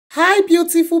Hi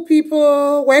beautiful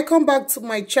people, welcome back to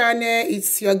my channel.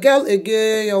 It's your girl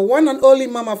again, your one and only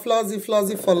Mama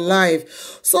Flossie for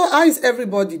life. So how is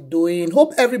everybody doing?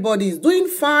 Hope everybody is doing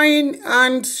fine.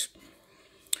 And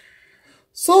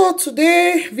so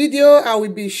today video I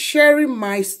will be sharing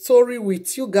my story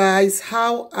with you guys,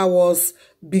 how I was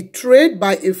betrayed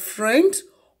by a friend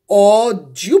or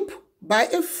duped by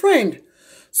a friend.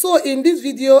 So in this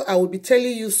video I will be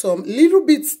telling you some little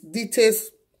bits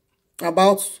details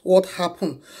about what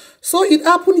happened. So it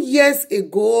happened years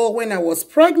ago when I was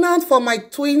pregnant for my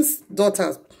twins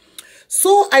daughters.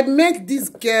 So I met this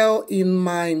girl in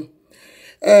my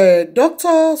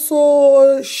doctor.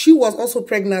 So she was also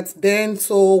pregnant then,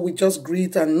 so we just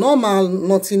greet and normal,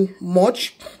 nothing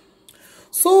much.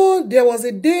 So there was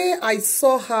a day I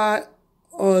saw her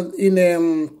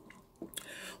in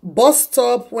bus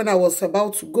stop when I was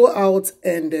about to go out,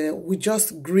 and we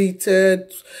just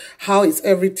greeted. How is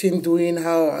everything doing?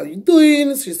 How are you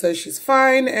doing? She said she's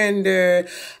fine. And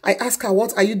I asked her,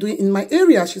 what are you doing in my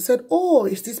area? She said, oh,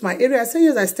 is this my area? I said,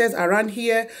 yes, I stay around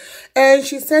here. And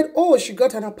she said, oh, she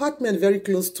got an apartment very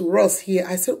close to us here.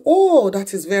 I said, oh,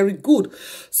 that is very good.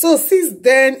 So since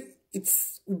then,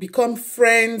 we become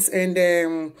friends. And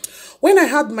when I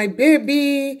had my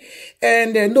baby,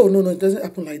 and no, it doesn't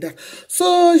happen like that.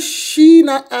 So she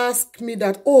now asked me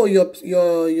that, oh,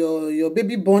 your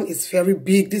baby born is very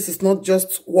big. This is not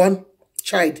just one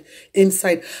child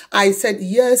inside. I said,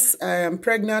 yes, I am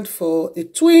pregnant for a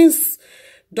twins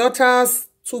daughters,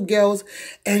 2 girls.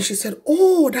 And she said,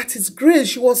 oh, that is great.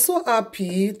 She was so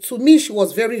happy. To me, she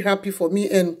was very happy for me.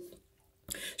 And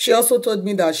she also told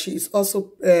me that she is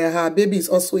also, her baby is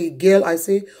also a girl. I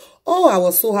say, oh, I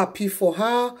was so happy for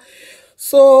her.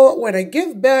 So when I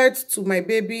gave birth to my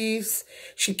babies,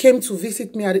 she came to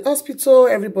visit me at the hospital.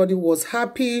 Everybody was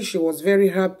happy. She was very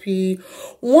happy.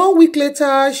 1 week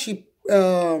later,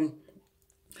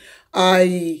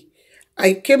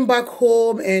 I came back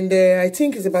home, and I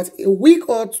think it's about a week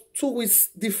or 2 weeks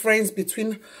difference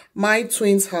between my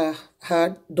twins, her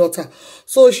daughter.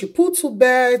 So she put to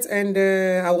bed, and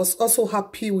I was also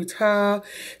happy with her.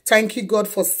 Thank you God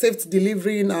for safe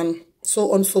delivery and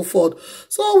so on and so forth.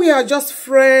 So we are just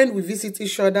friends. We visit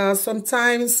each other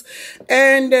sometimes,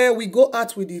 and we go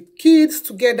out with the kids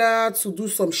together to do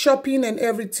some shopping and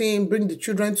everything, bring the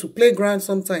children to playground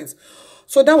sometimes.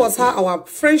 So that was how our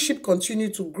friendship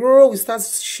continued to grow. We started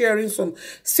sharing some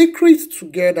secrets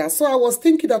together. So I was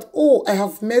thinking that, oh, I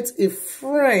have met a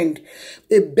friend,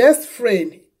 a best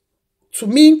friend. To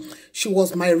me, she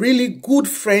was my really good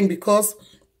friend because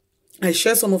I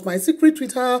shared some of my secrets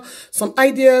with her, some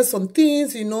ideas, some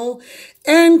things, you know,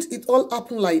 and it all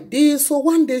happened like this. So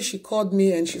one day she called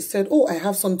me and she said, oh, I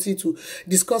have something to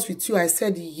discuss with you. I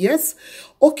said, yes.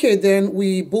 Okay, then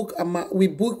we book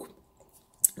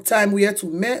time we had to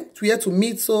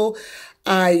meet. So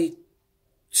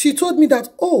she told me that,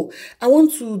 oh, I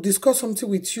want to discuss something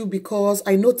with you because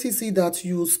I notice that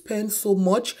you spend so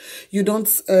much. You don't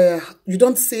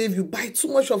save. You buy too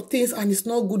much of things, and it's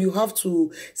not good. You have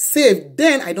to save.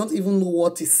 Then I don't even know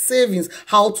what is savings,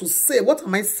 how to save. What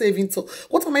am I saving to?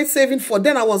 What am I saving for?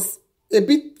 Then I was a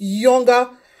bit younger,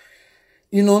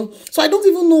 you know, so I don't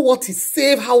even know what is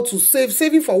save, how to save,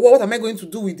 saving for what am I going to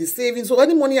do with the savings? So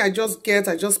any money I just get,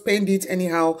 I just spend it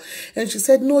anyhow. And she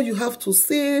said, no, you have to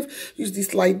save, use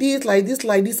this like this, like this,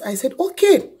 like this. I said,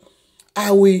 okay,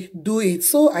 I will do it.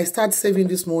 So I start saving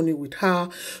this money with her.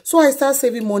 So I start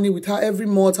saving money with her every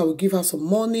month. I will give her some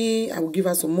money. I will give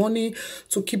her some money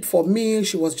to keep for me.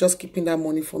 She was just keeping that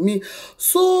money for me.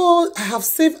 So I have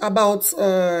saved about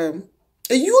a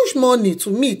huge money. To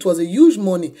me, it was a huge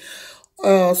money.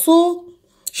 So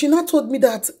she now told me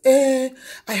that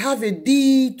I have a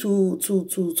deed to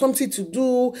something to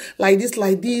do like this.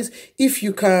 If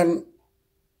you can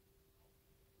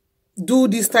do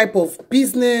this type of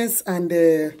business, and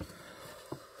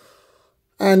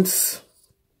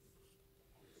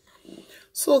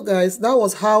so guys, that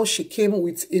was how she came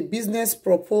with a business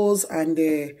proposal.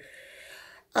 And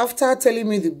after telling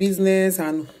me the business,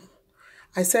 and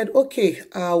I said, okay,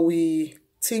 we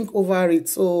think over it.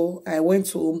 So I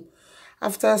went home.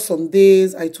 After some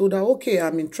days, I told her, okay,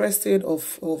 I'm interested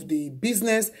of the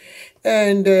business.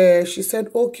 And she said,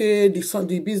 okay,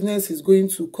 the business is going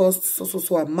to cost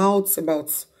so amounts, about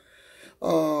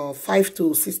 5,000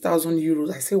 to 6,000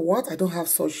 euros. I said, what? I don't have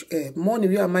such money.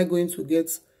 Where am I going to get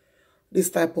this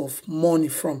type of money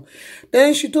from?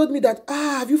 Then she told me that,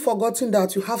 have you forgotten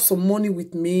that you have some money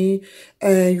with me,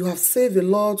 and you have saved a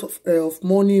lot of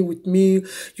money with me?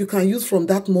 You can use from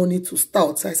that money to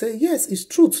start. So I said, yes, it's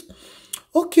truth.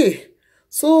 Okay,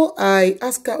 So I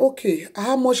asked her, okay,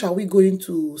 how much are we going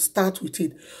to start with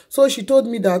it? So she told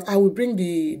me that I will bring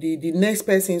the next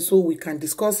person so we can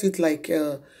discuss it like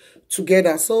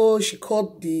together. So she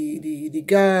called the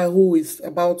guy who is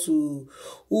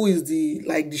who is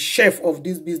the chef of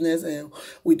this business, and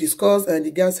we discussed, and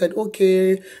the guy said,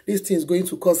 okay, this thing is going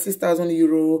to cost 6,000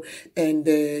 euro, and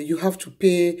you have to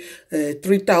pay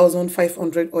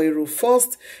 3,500 euro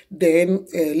first, then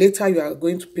later you are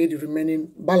going to pay the remaining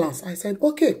balance. I said,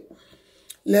 okay,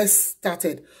 let's start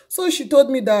it. So she told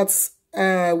me that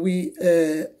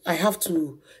I have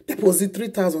to deposit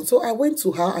 3,000. So I went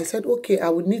to her. I said, okay, I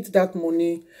will need that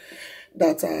money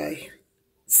that I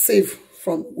save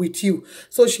from with you.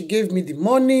 So she gave me the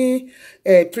money,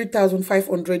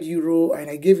 3,500 euro, and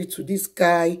I gave it to this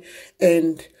guy.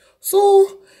 And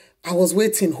so I was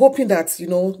waiting, hoping that, you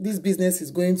know, this business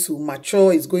is going to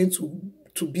mature, is going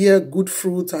to bear good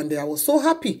fruit, and I was so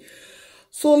happy.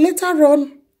 So later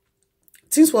on,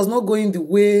 things was not going the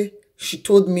way she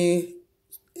told me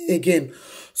again.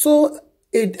 So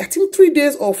I think 3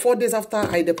 days or 4 days after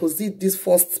I deposit this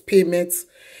first payment,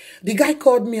 the guy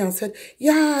called me and said,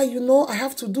 yeah, you know, I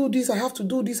have to do this, I have to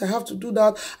do this, I have to do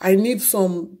that. I need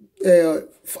some,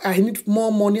 I need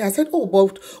more money. I said, oh,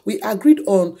 but we agreed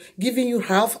on giving you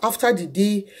half. After the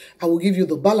day, I will give you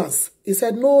the balance. He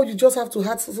said, no, you just have to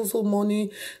have so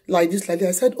money like this, like that.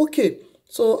 I said, okay.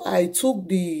 So I took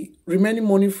the remaining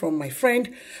money from my friend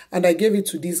and I gave it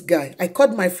to this guy. I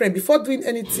called my friend. Before doing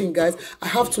anything, guys, I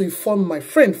have to inform my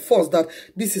friend first that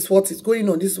this is what is going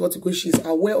on. This is what is going on. She's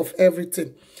aware of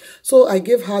everything. So I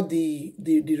gave her the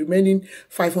remaining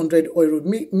 500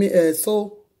 euro.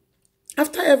 So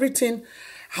after everything,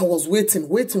 I was waiting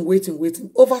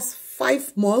over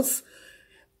 5 months,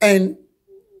 and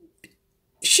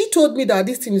she told me that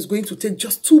this thing is going to take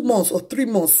just 2 months or 3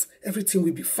 months. Everything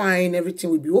will be fine. Everything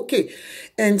will be okay.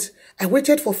 And I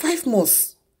waited for 5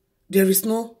 months. There is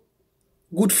no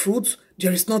good fruit.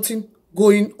 There is nothing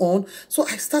going on. So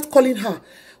I start calling her.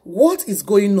 What is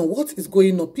going on? What is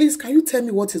going on? Please, can you tell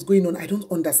me what is going on? I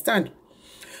don't understand.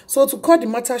 So to cut the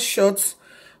matter short,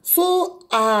 so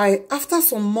after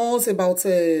some months, about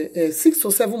 6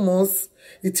 or 7 months,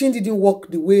 the thing didn't work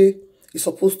the way it's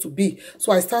supposed to be.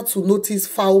 So I start to notice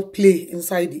foul play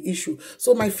inside the issue.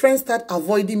 So my friends start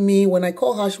avoiding me. When I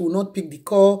call her, she will not pick the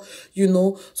call, you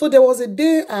know. So there was a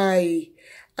day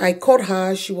I called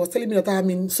her. She was telling me that I'm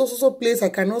in so place. I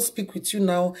cannot speak with you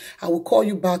now. I will call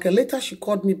you back. And later she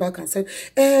called me back and said,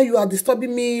 you are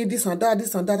disturbing me, this and that,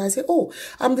 this and that. I said, oh,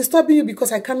 I'm disturbing you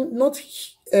because I cannot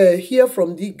hear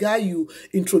from the guy you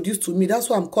introduced to me. That's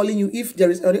why I'm calling you. If there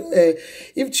is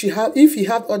if he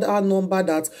have other number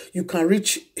that you can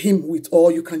reach him with,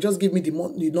 or you can just give me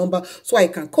the number so I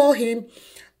can call him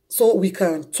so we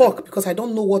can talk, because I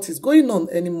don't know what is going on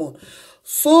anymore.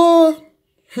 So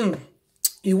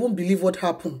you won't believe what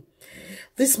happened.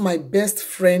 This my best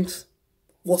friend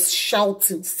was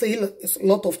shouting, saying a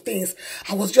lot of things.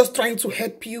 I was just trying to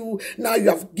help you. Now you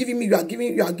are giving me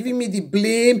the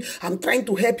blame. I'm trying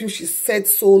to help you. She said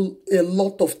a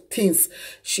lot of things.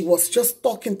 She was just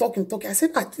talking. I said,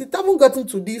 it haven't gotten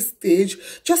to this stage.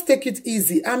 Just take it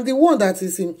easy. I'm the one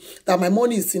that my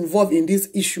money is involved in this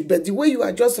issue. But the way you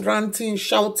are just ranting,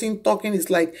 shouting, talking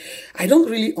is like, I don't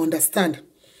really understand.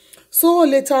 So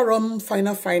later on,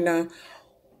 final,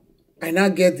 I now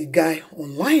get the guy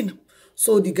online.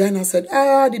 So the guy now said,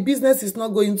 the business is not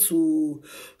going to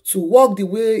work the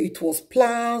way it was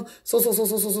planned. So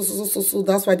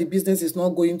that's why the business is not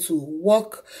going to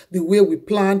work the way we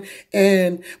planned.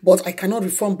 But I cannot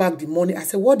refund back the money. I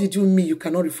said, what did you mean you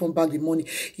cannot refund back the money?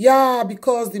 Yeah,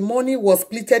 because the money was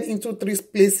splitted into 3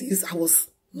 places. I was,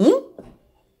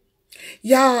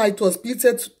 yeah, it was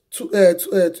splitted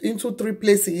into 3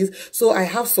 places. So I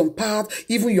have some part.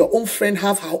 Even your own friend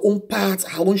have her own part,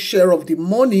 her own share of the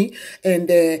money.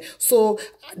 And so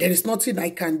there is nothing I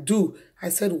can do. I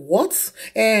said, what?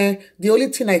 The only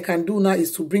thing I can do now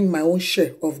is to bring my own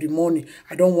share of the money.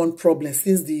 I don't want problems.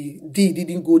 Since the deal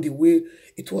didn't go the way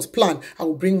it was planned, I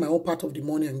will bring my own part of the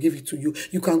money and give it to you.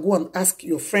 You can go and ask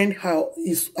your friend how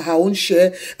is her own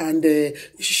share, and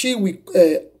she will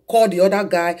call the other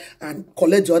guy and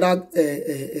collect the other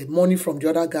money from the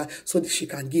other guy so that she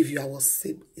can give you. I was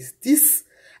saying,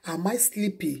 am I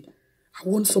sleepy? I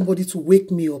want somebody to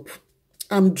wake me up.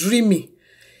 I'm dreaming.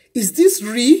 Is this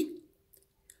real?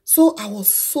 So I was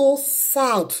so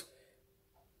sad.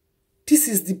 This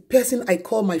is the person I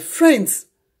call my friends.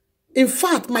 In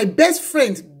fact, my best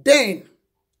friend then.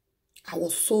 I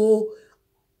was so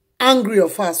angry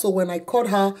of her. So when I called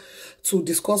her to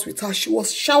discuss with her, she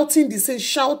was shouting the same,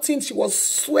 shouting. She was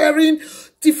swearing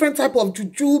different type of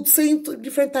juju, saying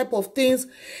different type of things.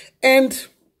 And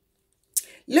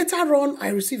later on, I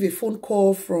received a phone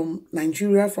call from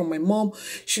Nigeria, from my mom.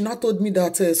 She now told me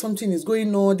that something is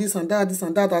going on, this and that,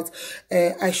 that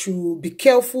I should be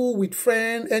careful with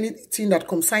friends, anything that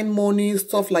consign money,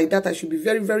 stuff like that. I should be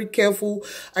very, very careful.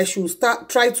 I should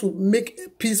try to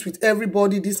make peace with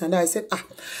everybody, this and that. I said,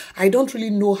 I don't really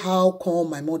know how come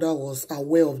my mother was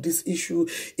aware of this issue.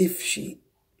 If she,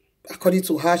 according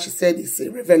to her, she said it's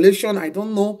a revelation. I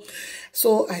don't know.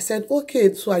 So I said,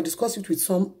 okay. So I discussed it with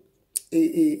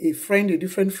a friend, a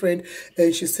different friend,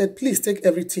 and she said, please take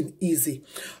everything easy.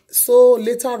 So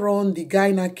later on, the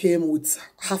guy now came with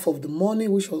half of the money,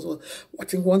 which was, I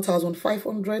think,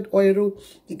 1,500 euro.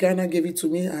 The guy now gave it to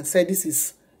me and said, this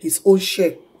is his own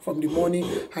share from the money,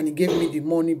 and he gave me the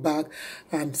money back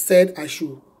and said I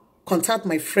should contact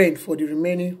my friend for the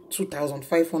remaining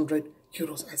 2,500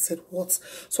 euros. I said, what?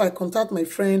 So I contact my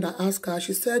friend. I asked her.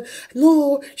 She said,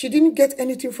 no, she didn't get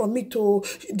anything from me too.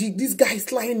 This guy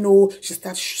is lying. No, she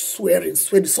starts swearing.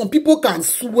 Some people can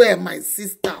swear, my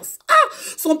sisters.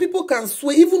 Some people can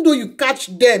swear, even though you catch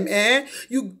them,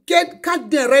 you catch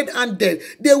them red-handed,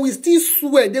 they will still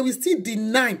swear. They will still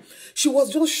deny. She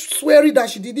was just swearing that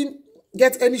she didn't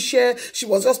get any share. She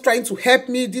was just trying to help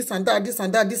me, this and that, this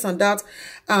and that, this and that.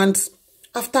 And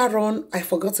after on, I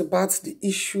forgot about the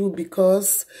issue,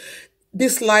 because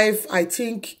this life, I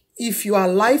think if you are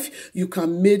alive, you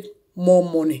can make more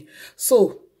money.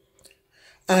 So,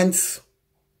 and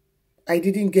I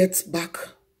didn't get back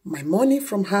my money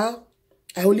from her.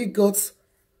 I only got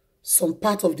some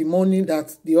part of the money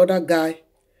that the other guy,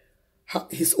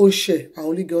 his own share. I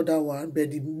only got that one.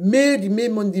 But the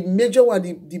main money, the major one,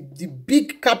 the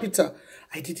big capital,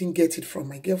 I didn't get it from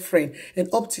my girlfriend.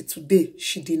 And up to today,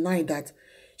 she denied that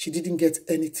she didn't get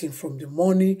anything from the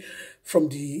money, from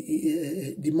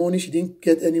the money. She didn't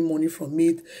get any money from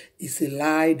it. It's a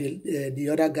lie. The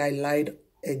other guy lied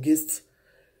against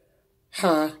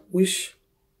her, which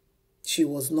she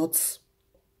was not.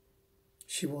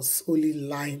 She was only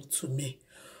lying to me.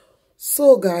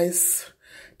 So, guys,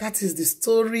 that is the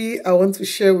story I want to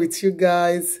share with you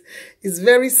guys. It's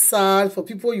very sad for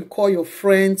people you call your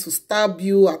friend to stab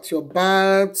you at your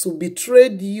back, to betray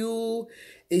you.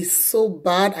 It's so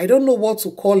bad. I don't know what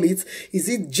to call it. Is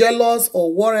it jealous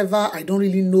or whatever? I don't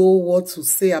really know what to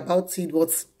say about it,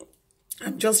 but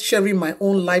I'm just sharing my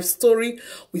own life story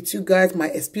with you guys, my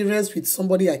experience with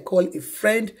somebody I call a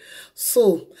friend.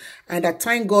 So, and I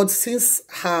thank God, since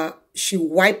she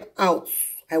wiped out,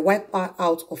 I wiped her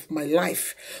out of my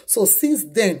life. So since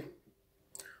then,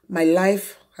 my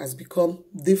life has become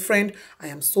different. I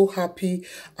am so happy,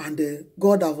 and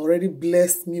God have already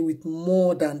blessed me with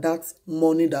more than that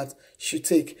money that she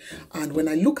take. And when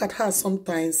I look at her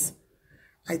sometimes,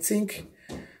 I think,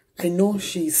 I know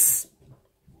she's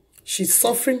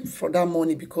suffering for that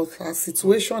money, because her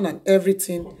situation and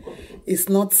everything is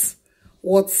not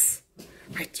what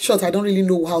I don't really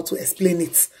know how to explain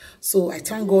it. So I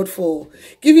thank God for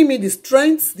giving me the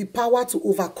strength, the power to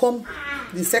overcome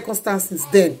the circumstances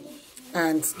then.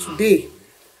 And today,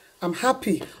 I'm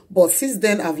happy. But since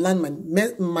then, I've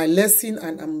learned my lesson,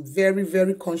 and I'm very,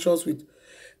 very conscious with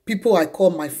people I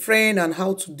call my friend, and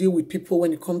how to deal with people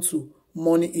when it comes to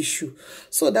money issue.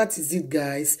 So that is it,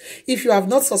 guys. If you have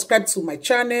not subscribed to my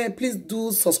channel, please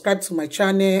do subscribe to my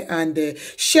channel, and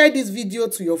share this video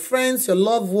to your friends, your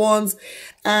loved ones,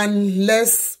 and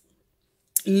let's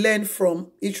learn from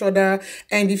each other.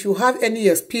 And if you have any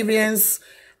experience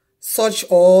such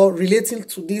or relating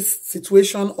to this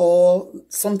situation or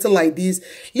something like this,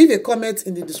 leave a comment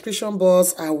in the description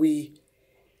box. I will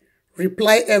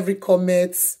reply every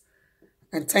comment.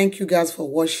 And thank you guys for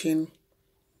watching.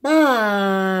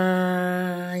 Bye.